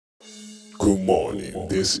Good morning.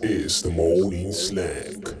 This is the morning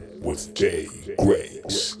slang with J.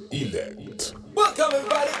 Grace Elect. Welcome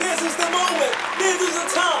everybody, this is the moment, this is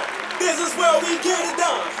the time, this is where we get it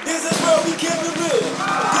done, this is where we keep it real.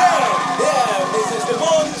 Yeah, this is the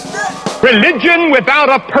morning slang. Religion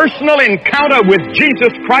without a personal encounter with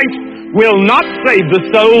Jesus Christ will not save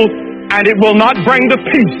the soul, and it will not bring the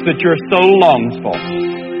peace that your soul longs for.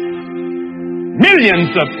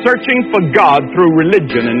 Millions of searching for God through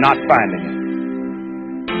religion and not finding it.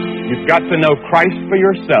 You've got to know Christ for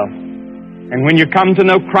yourself. And when you come to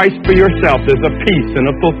know Christ for yourself, there's a peace and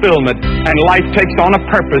a fulfillment, and life takes on a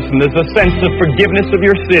purpose, and there's a sense of forgiveness of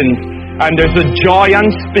your sins, and there's a joy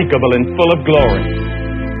unspeakable and full of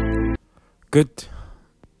glory. Good.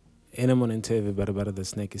 In the morning to everybody, but the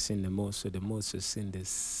snake is in the most, so the most is in the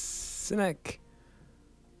snack.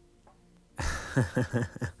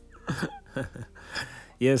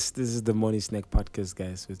 Yes, this is the Morning Snack Podcast,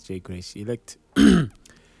 guys, with J. Grace Elect.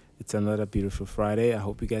 It's another beautiful Friday. I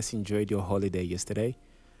hope you guys enjoyed your holiday yesterday,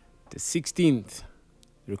 the 16th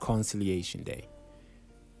Reconciliation Day.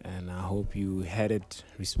 And I hope you had it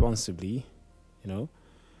responsibly, you know.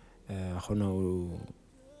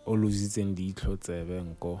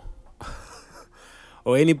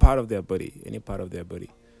 Or any part of their body.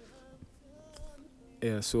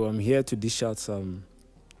 Yeah, so I'm here to dish out some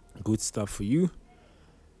good stuff for you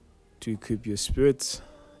to equip your spirits,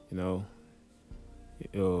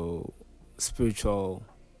 your spiritual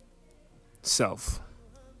self.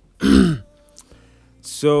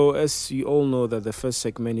 So as you all know, that the first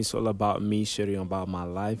segment is all about me sharing about my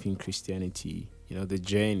life in Christianity, the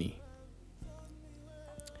journey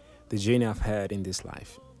I've had in this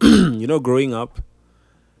life. Growing up,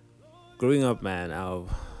 man,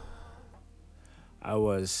 I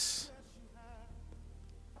was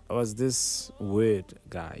this weird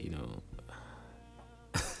guy,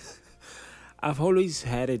 I've always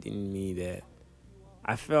had it in me that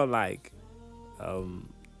I felt like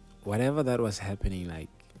whatever that was happening, like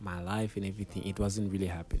my life and everything, it wasn't really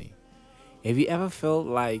happening. Have you ever felt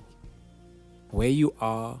like where you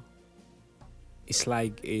are, it's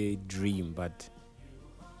like a dream, but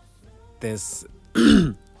there's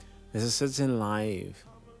a certain life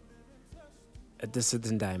at a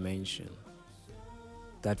certain dimension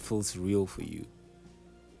that feels real for you.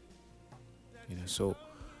 So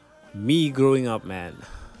me growing up, man,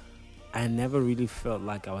 I never really felt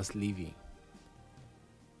like I was living.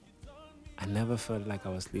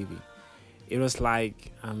 It was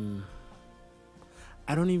like,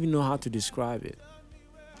 I don't even know how to describe it.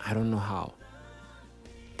 I don't know how.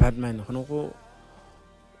 But man,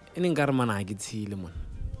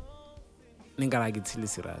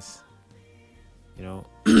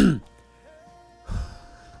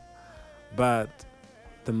 but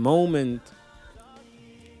the moment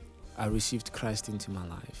I received Christ into my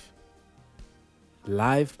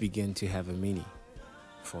life began to have a meaning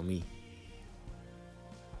for me.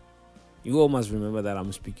 You all must remember that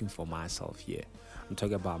I'm speaking for myself here. I'm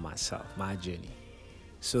talking about myself, my journey.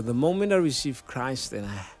 So the moment I received Christ and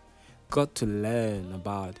I got to learn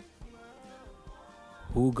about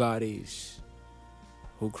who God is,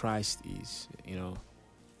 who Christ is,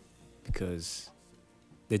 because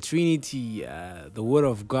the Trinity, the Word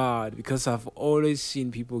of God, because I've always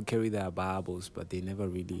seen people carry their Bibles, but they never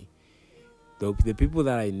really, the people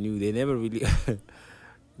that I knew, they never really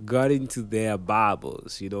got into their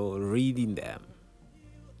Bibles, reading them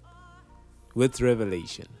with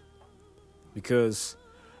revelation. Because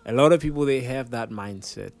a lot of people, they have that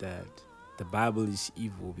mindset that the Bible is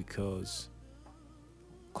evil because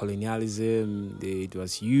colonialism, it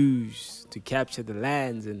was used to capture the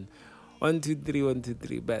lands and 1, 2,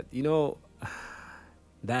 3. But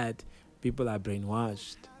that people are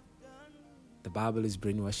brainwashed. The Bible is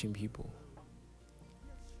brainwashing people.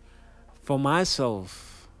 For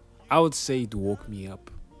myself, I would say it woke me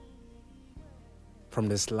up from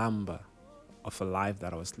the slumber of a life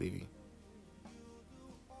that I was living.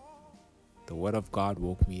 The Word of God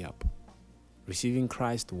woke me up. Receiving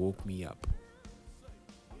Christ woke me up.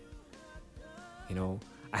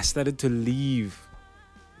 I started to live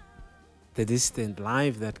the distant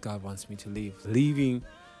life that God wants me to live.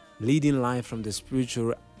 Leading life from the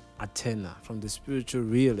spiritual antenna, from the spiritual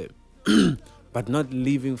realm. But not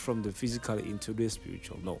living from the physical into the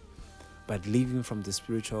spiritual, no. But living from the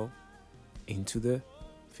spiritual into the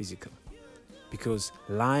physical. Because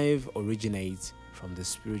life originates from the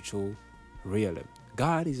spiritual realm.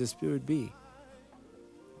 God is a spirit being.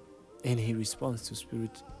 And He responds to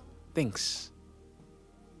spirit things.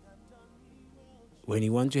 When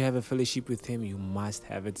you want to have a fellowship with Him, you must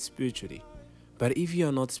have it spiritually. But if you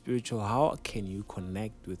are not spiritual, how can you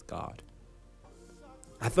connect with God?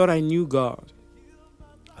 I thought I knew God.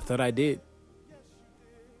 I thought I did.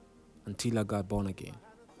 Until I got born again.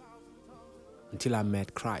 Until I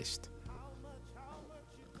met Christ.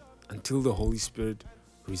 Until the Holy Spirit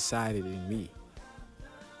resided in me.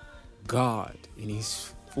 God in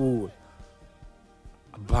His full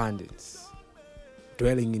abundance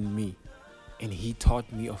dwelling in me, and He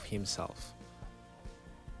taught me of Himself,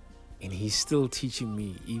 and He's still teaching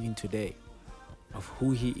me even today of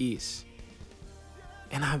who He is.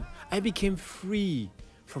 And I became free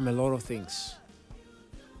from a lot of things.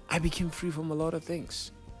 I became free from a lot of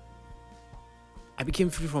things. I became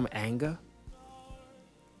free from anger,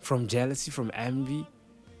 from jealousy, from envy.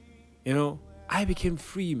 I became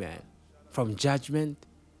free, man, from judgment.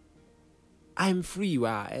 I'm free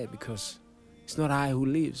where I am because it's not I who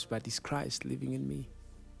lives, but it's Christ living in me.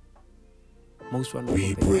 Most wonderful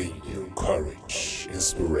We thing. bring you courage,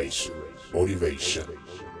 inspiration, motivation,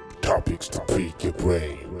 topics to pick your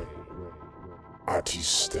brain,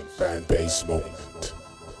 artist and fan base moment,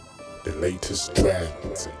 the latest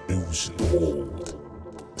trends and news in the world,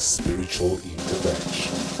 spiritual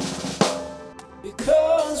intervention.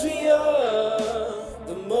 Because we are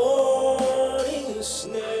the Morning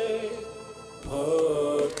Snake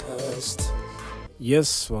Podcast.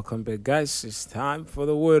 Yes, welcome back, guys. It's time for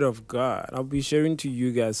the Word of God. I'll be sharing to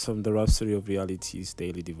you guys from the Rhapsody of Realities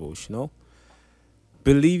daily devotional.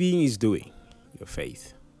 Believing is doing your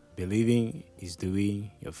faith. Believing is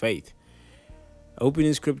doing your faith.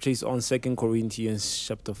 Opening scripture is on 2 Corinthians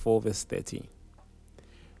chapter 4, verse 13.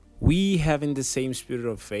 We having the same spirit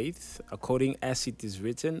of faith, according as it is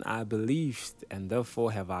written, I believed and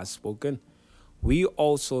therefore have I spoken. We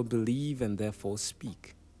also believe and therefore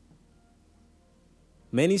speak.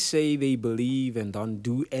 Many say they believe and don't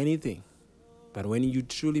do anything. But when you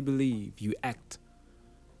truly believe, you act.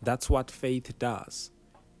 That's what faith does.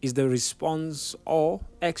 It's the response or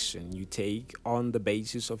action you take on the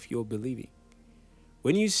basis of your believing.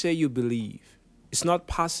 When you say you believe, it's not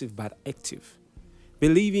passive but active.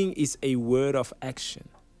 Believing is a word of action.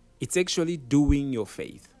 It's actually doing your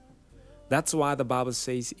faith. That's why the Bible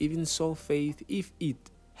says, even so faith, if it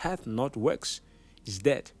hath not works, is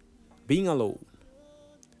dead, being alone.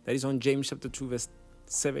 That is on James chapter 2, verse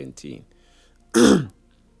 17.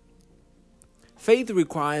 Faith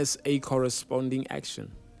requires a corresponding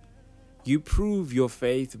action. You prove your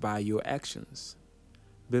faith by your actions.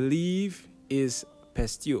 Believe is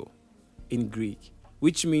pisteuo in Greek,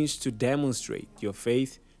 which means to demonstrate your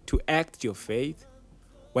faith, to act your faith.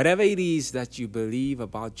 Whatever it is that you believe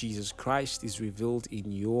about Jesus Christ is revealed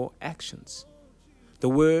in your actions. The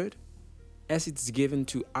word, as it's given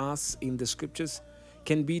to us in the scriptures,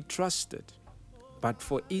 can be trusted. But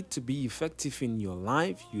for it to be effective in your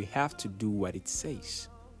life, you have to do what it says.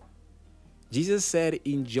 Jesus said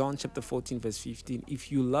in John chapter 14, verse 15,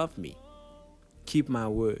 if you love me, keep my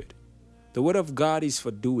word. The word of God is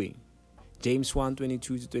for doing. James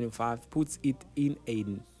 1:22-25 puts it in a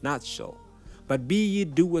nutshell. But be ye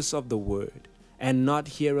doers of the word, and not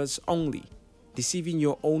hearers only, deceiving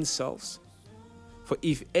your own selves. For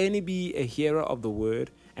if any be a hearer of the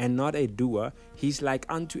word, and not a doer, he is like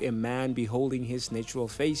unto a man beholding his natural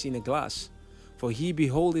face in a glass. For he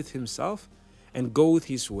beholdeth himself, and goeth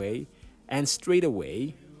his way, and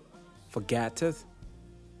straightway forgetteth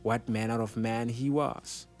what manner of man he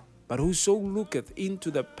was. But whoso looketh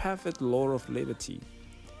into the perfect law of liberty,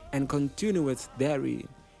 and continueth therein,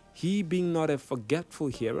 he being not a forgetful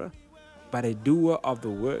hearer, but a doer of the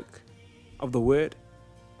work of the word,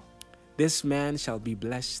 this man shall be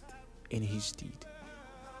blessed in his deed.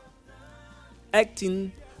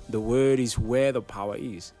 Acting the word is where the power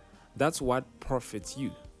is. That's what profits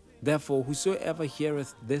you. Therefore, whosoever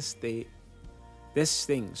heareth these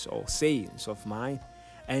things or sayings of mine,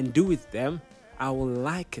 and doeth them, I will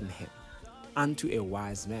liken him unto a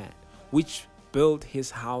wise man, which built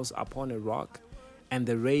his house upon a rock, and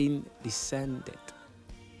the rain descended,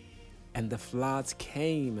 and the floods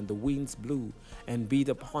came, and the winds blew, and beat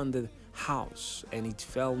upon the house, and it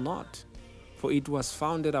fell not, for it was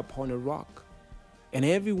founded upon a rock. And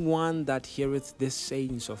every one that heareth these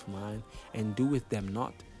sayings of mine, and doeth them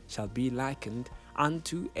not, shall be likened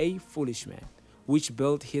unto a foolish man, which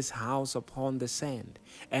built his house upon the sand.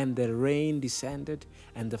 And the rain descended,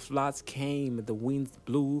 and the floods came, and the winds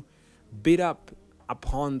blew, beat up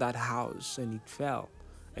upon that house, and it fell,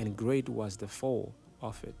 and great was the fall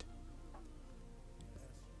of it.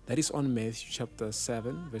 That is on Matthew chapter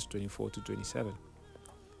 7, verse 24-27.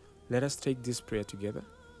 Let us take this prayer together.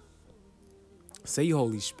 Say,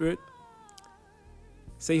 Holy Spirit,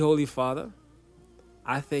 say, Holy Father,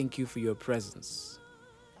 I thank you for your presence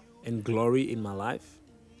and glory in my life.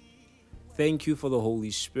 Thank you for the Holy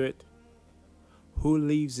Spirit who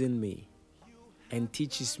lives in me and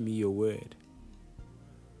teaches me your word,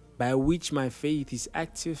 by which my faith is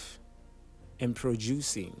active and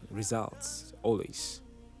producing results always.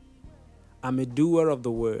 I'm a doer of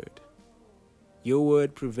the word. Your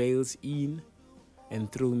word prevails in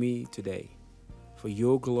and through me today, for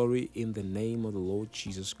your glory, in the name of the Lord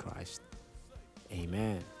Jesus Christ.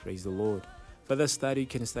 Amen. Praise the Lord. Further study, you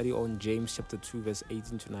can study on James chapter 2 verse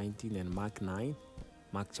 18 to 19 and Mark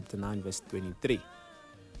chapter 9 verse 23.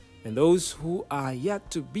 And those who are yet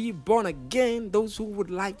to be born again, those who would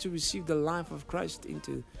like to receive the life of Christ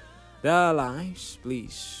into their lives,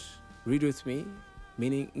 please read with me,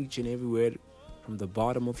 meaning each and every word from the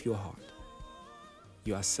bottom of your heart.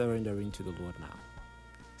 You are surrendering to the Lord now.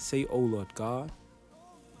 Say, "Oh Lord God,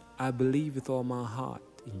 I believe with all my heart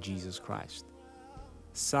in Jesus Christ,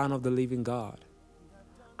 Son of the living God.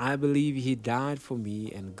 I believe he died for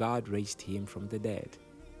me and God raised him from the dead.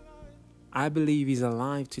 I believe he's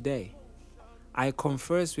alive today. I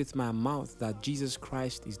confess with my mouth that Jesus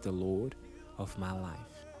Christ is the Lord of my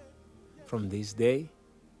life. From this day,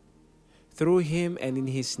 through him and in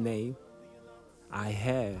his name, I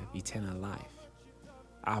have eternal life.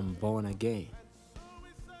 I'm born again.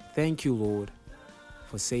 Thank you, Lord,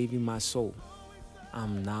 for saving my soul.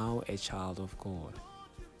 I'm now a child of God."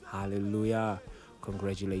 Hallelujah.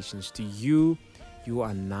 Congratulations to you. You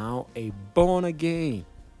are now a born again,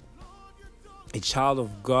 a child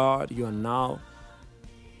of God. You are now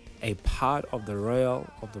a part of the royal,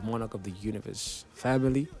 of the monarch of the universe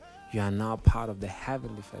family. You are now part of the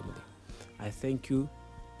heavenly family. I thank you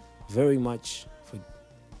very much for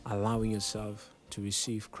allowing yourself to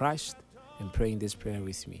receive Christ and praying this prayer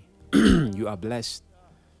with me. You are blessed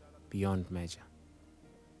beyond measure.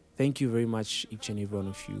 Thank you very much, each and every one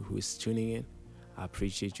of you who is tuning in. I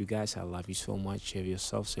appreciate you guys. I love you so much. Have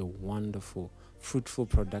yourselves a wonderful, fruitful,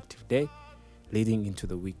 productive day leading into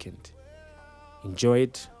the weekend. Enjoy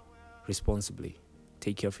it responsibly.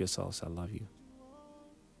 Take care of yourselves. I love you.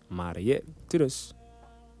 Maria, toodles.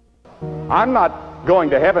 I'm not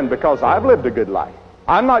going to heaven because I've lived a good life.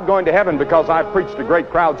 I'm not going to heaven because I've preached to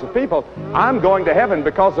great crowds of people. I'm going to heaven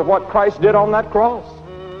because of what Christ did on that cross.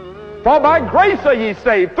 For by grace are ye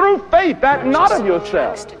saved, through faith, that not of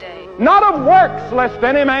yourself, not of works, lest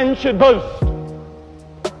any man should boast.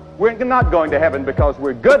 We're not going to heaven because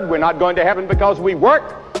we're good. We're not going to heaven because we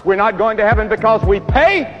work. We're not going to heaven because we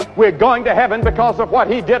pay. We're going to heaven because of what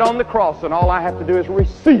he did on the cross, and all I have to do is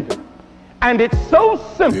receive it. And it's so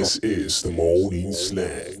simple. This is the Morning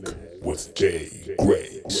Snack with J.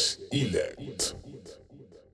 Grace Elect.